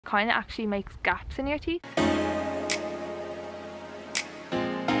kind of actually makes gaps in your teeth.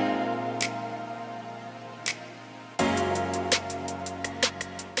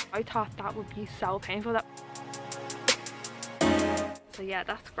 I thought that would be so painful. So yeah,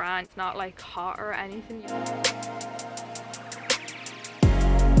 that's grand. It's not like hot or anything.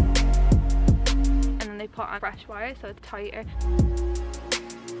 And then they put on fresh wire so it's tighter.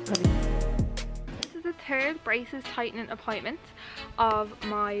 This is the third braces tightening appointment of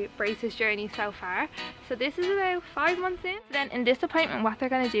my braces journey so far. So this is about 5 months in. So then in this appointment, what they're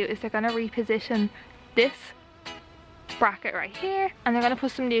going to do is they're going to reposition this bracket right here, and they're going to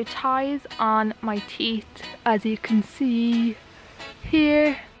put some new ties on my teeth, as you can see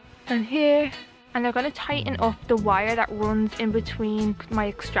here and here, and they're going to tighten up the wire that runs in between my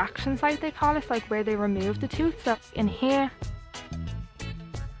extraction site, they call it, like where they remove the tooth. So in here,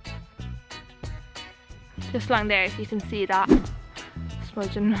 just along there, if you can see that,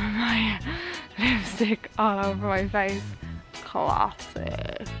 smudging my lipstick all over my face.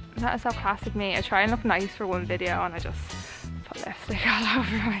 Classic. That is so classic me. I try and look nice for one video and I just put lipstick all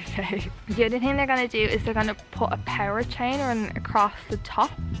over my face. The other thing they're going to do is they're going to put a power chain run across the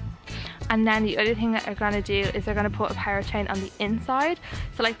top. And then the other thing that they're going to do is they're going to put a power chain on the inside.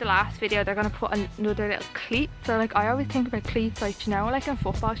 So like the last video, they're going to put another little cleat. So like I always think about cleats, like, you know, like in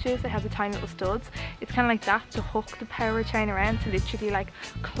football shoes, they have the tiny little studs. It's kind of like that, to hook the power chain around to literally like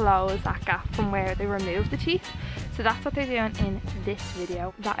close that gap from where they remove the teeth. So that's what they're doing in this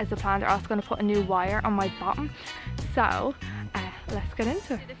video. That is the plan. They're also going to put a new wire on my bottom. So let's get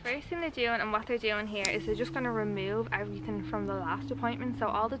into it. The first thing they're doing, and what they're doing here, is they're just going to remove everything from the last appointment. So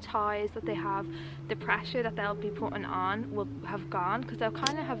all the ties that they have, the pressure that they'll be putting on will have gone, because they'll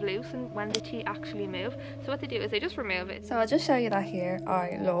kind of have loosened when the teeth actually move. So what they do is they just remove it. So I'll just show you that here.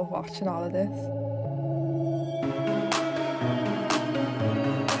 I love watching all of this.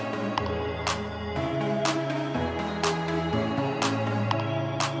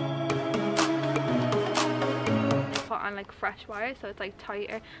 On like fresh wire, so it's like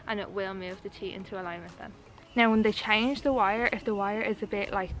tighter, and it will move the teeth into alignment then. Now when they change the wire, if the wire is a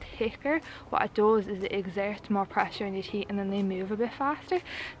bit like thicker, what it does is it exerts more pressure in your teeth and then they move a bit faster.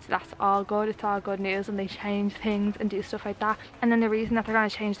 So that's all good. It's all good news when they change things and do stuff like that. And then the reason that they're going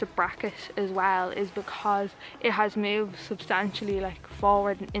to change the bracket as well is because it has moved substantially like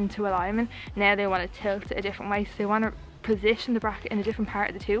forward and into alignment. Now they want to tilt it a different way, so they want to position the bracket in a different part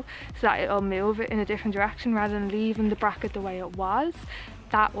of the tooth so that it'll move it in a different direction rather than leaving the bracket the way it was.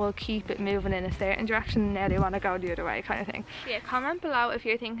 That will keep it moving in a certain direction. Now they want to go the other way, kind of thing. Yeah, comment below if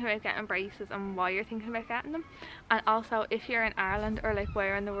you're thinking about getting braces and why you're thinking about getting them, and also if you're in Ireland or like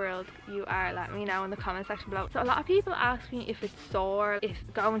where in the world you are, let me know in the comment section below. So a lot of people ask me if it's sore, if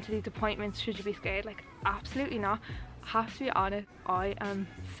going to these appointments, should you be scared? Like, absolutely not. I have to be honest, I am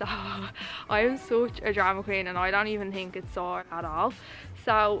such a drama queen, and I don't even think it's sore at all.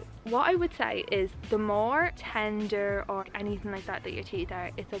 So what I would say is the more tender or anything like that your teeth are,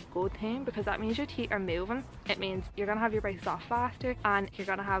 it's a good thing, because that means your teeth are moving. It means you're gonna have your braces off faster and you're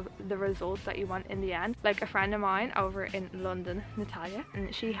gonna have the results that you want in the end. Like a friend of mine over in London, Natalia,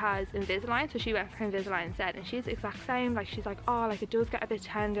 and she has Invisalign, so she went for Invisalign instead, and she's the exact same. Like she's like, oh, like it does get a bit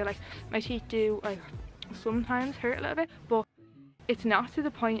tender, like my teeth do like sometimes hurt a little bit, but it's not to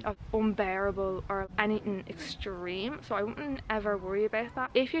the point of unbearable or anything extreme, so I wouldn't ever worry about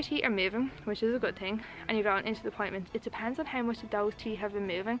that. If your teeth are moving, which is a good thing, and you're going into the appointment, it depends on how much of those teeth have been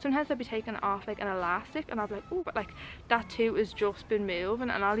moving. Sometimes I'll be taking off like an elastic and I'll be like, oh, but like that tooth has just been moving,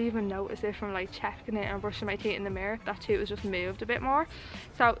 and I'll even notice it from like checking it and brushing my teeth in the mirror. That tooth has just moved a bit more.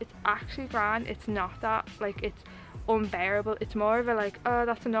 So it's actually grand. It's not that like it's unbearable. It's more of a like, oh,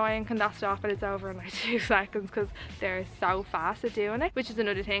 that's annoying, can that stop? And it's over in like 2 seconds, because they're so fast at doing it, which is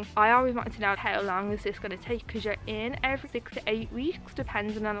another thing. I always wanted to know how long is this going to take, because you're in every 6 to 8 weeks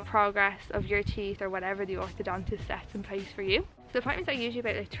depending on the progress of your teeth or whatever the orthodontist sets in place for you. So the appointments are usually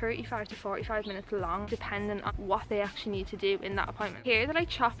about like 35 to 45 minutes long, depending on what they actually need to do in that appointment. Here they're like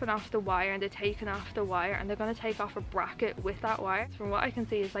chopping off the wire, and they're taking off the wire, and they're going to take off a bracket with that wire. From what I can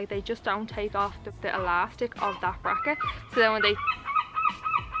see is like they just don't take off the elastic of that bracket. So then when they...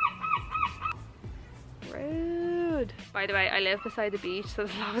 Rude. By the way, I live beside the beach, so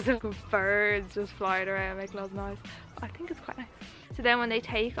there's loads of birds just flying around, making loads of noise. I think it's quite nice. So then when they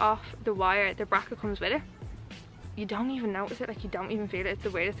take off the wire, the bracket comes with it. You don't even notice it, like you don't even feel it. It's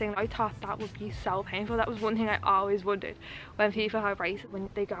the weirdest thing. I thought that would be so painful. That was one thing I always wondered when people have braces, when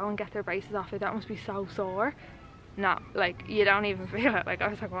they go and get their braces off, like that must be so sore. No, like you don't even feel it. Like I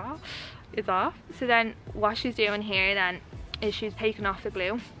was like, wow, it's off. So then what she's doing here then is she's taking off the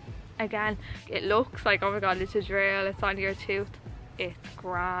glue. Again, it looks like, oh my god, it's a drill, it's on your tooth. it's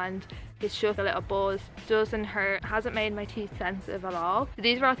grand. It's shook a little buzz, doesn't hurt, hasn't made my teeth sensitive at all. So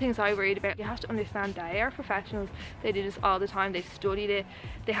these are all things I worried about. You have to understand they are professionals. They do this all the time. They studied it.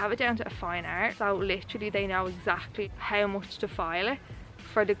 They have it down to a fine art. So literally they know exactly how much to file it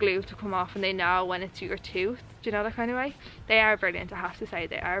for the glue to come off, and they know when it's your tooth. Do you know, that kind of way? They are brilliant, I have to say.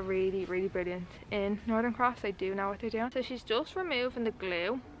 They are really, really brilliant in Northern Cross. They do know what they're doing. So she's just removing the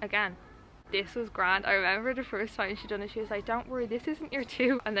glue. Again, this was grand. I remember the first time she done it, she was like, don't worry, this isn't your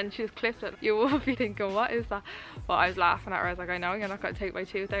tooth. And then she just clipped it. You will be thinking, what is that? Well, I was laughing at her. I was like, I know you're not going to take my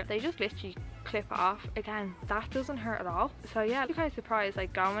tooth out. They just literally clip it off. Again, that doesn't hurt at all. So yeah, I'm kind of surprised,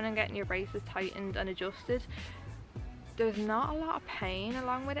 like going and getting your braces tightened and adjusted, there's not a lot of pain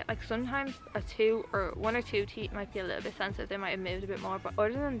along with it. Like sometimes one or two teeth might be a little bit sensitive, they might have moved a bit more, but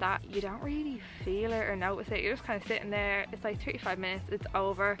other than that you don't really feel it or notice it. You're just kind of sitting there. It's like 35 minutes, it's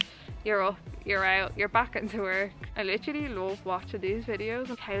over, you're up, you're out, you're back into work. I literally love watching these videos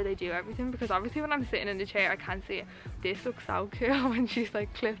of how they do everything, because obviously when I'm sitting in the chair I can't see it. This looks so cool when she's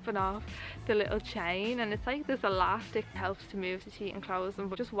like clipping off the little chain, and it's like this elastic helps to move the teeth and close them,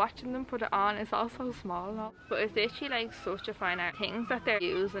 but just watching them put it on, it's all so small now. But it's literally like such a fine art. Things that they're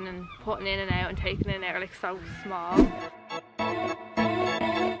using and putting in and out and taking in and out are like so small.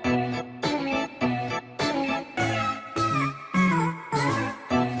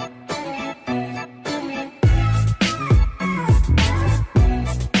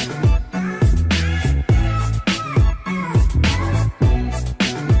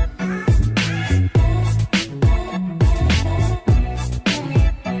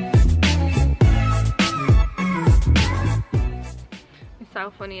 So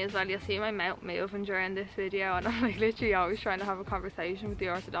funny as well, you'll see my mouth moving during this video, and I'm like literally always trying to have a conversation with the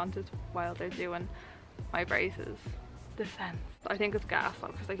orthodontist while they're doing my braces. The sense, I think it's gas though,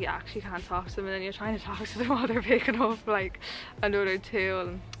 because like you actually can't talk to them, and then you're trying to talk to them while they're picking up like another tool,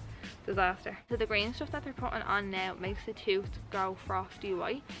 and disaster. So the green stuff that they're putting on now makes the tooth go frosty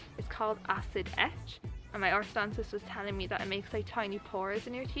white. It's called acid etch, and my orthodontist was telling me that it makes like tiny pores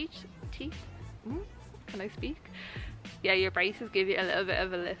in your teeth. Can I speak? Yeah, your braces give you a little bit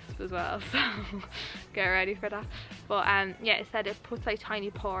of a lisp as well, so get ready for that. But yeah, it said it puts like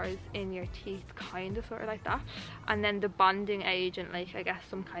tiny pores in your teeth, kind of sort of like that, and then the bonding agent, like I guess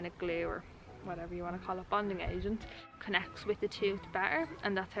some kind of glue or whatever you want to call it, bonding agent, connects with the tooth better,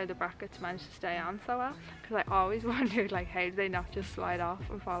 and that's how the brackets manage to stay on so well. Because I always wondered, like, how do they not just slide off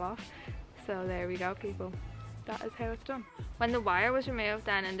and fall off? So there we go, people. That is how it's done. When the wire was removed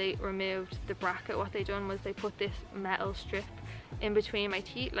then and they removed the bracket, what they done was they put this metal strip in between my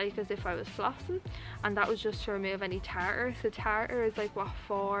teeth, like as if I was flossing, and that was just to remove any tartar. So tartar is like what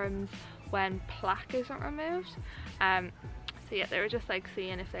forms when plaque isn't removed. So yeah, they were just like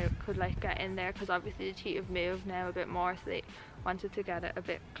seeing if they could like get in there, because obviously the teeth have moved now a bit more, so they wanted to get it a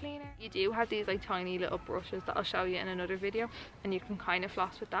bit cleaner. You do have these like tiny little brushes that I'll show you in another video, and you can kind of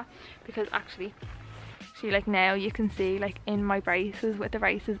floss with that, because actually see, like now you can see like in my braces, with the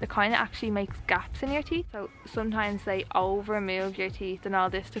braces, it kind of actually makes gaps in your teeth. So sometimes they over remove your teeth and all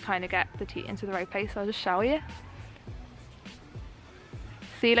this to kind of get the teeth into the right place. So I'll just show you.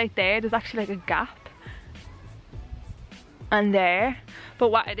 See, like there's actually like a gap, and there. But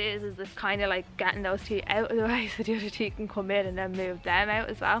what it is it's kind of like getting those teeth out of the way so the other teeth can come in and then move them out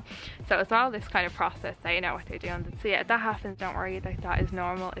as well. So it's all this kind of process. They know what they're doing. So yeah, if that happens, don't worry, like that is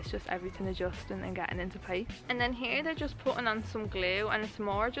normal. It's just everything adjusting and getting into place. And then here they're just putting on some glue, and it's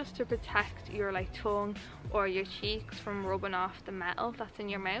more just to protect your like tongue or your cheeks from rubbing off the metal that's in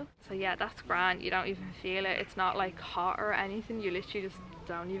your mouth. So yeah, that's grand. You don't even feel it. It's not like hot or anything. You literally just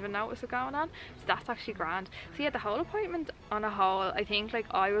don't even notice it going on. So that's actually grand. So yeah, the whole appointment on a whole, I think like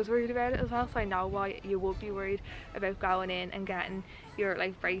I was worried about it as well, so I know why you would be worried about going in and getting your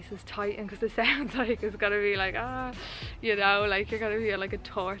like braces tightened, because it sounds like it's gonna be like you know, like you're gonna be like a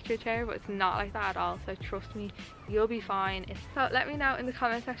torture chair, but it's not like that at all. So trust me, you'll be fine. So let me know in the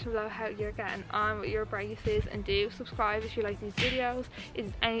comment section below how you're getting on with your braces, and do subscribe if you like these videos.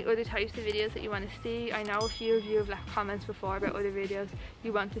 Is there any other types of videos that you want to see? I know a few of you have left comments before about other videos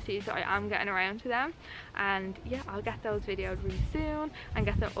you want to see, so I am getting around to them, and yeah, I'll get those videos really soon and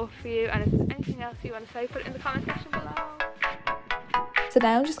get them up for you. And if there's anything else you want to say, put it in the comment section below. So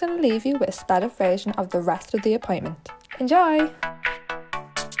now I'm just going to leave you with a sped up version of the rest of the appointment. Enjoy!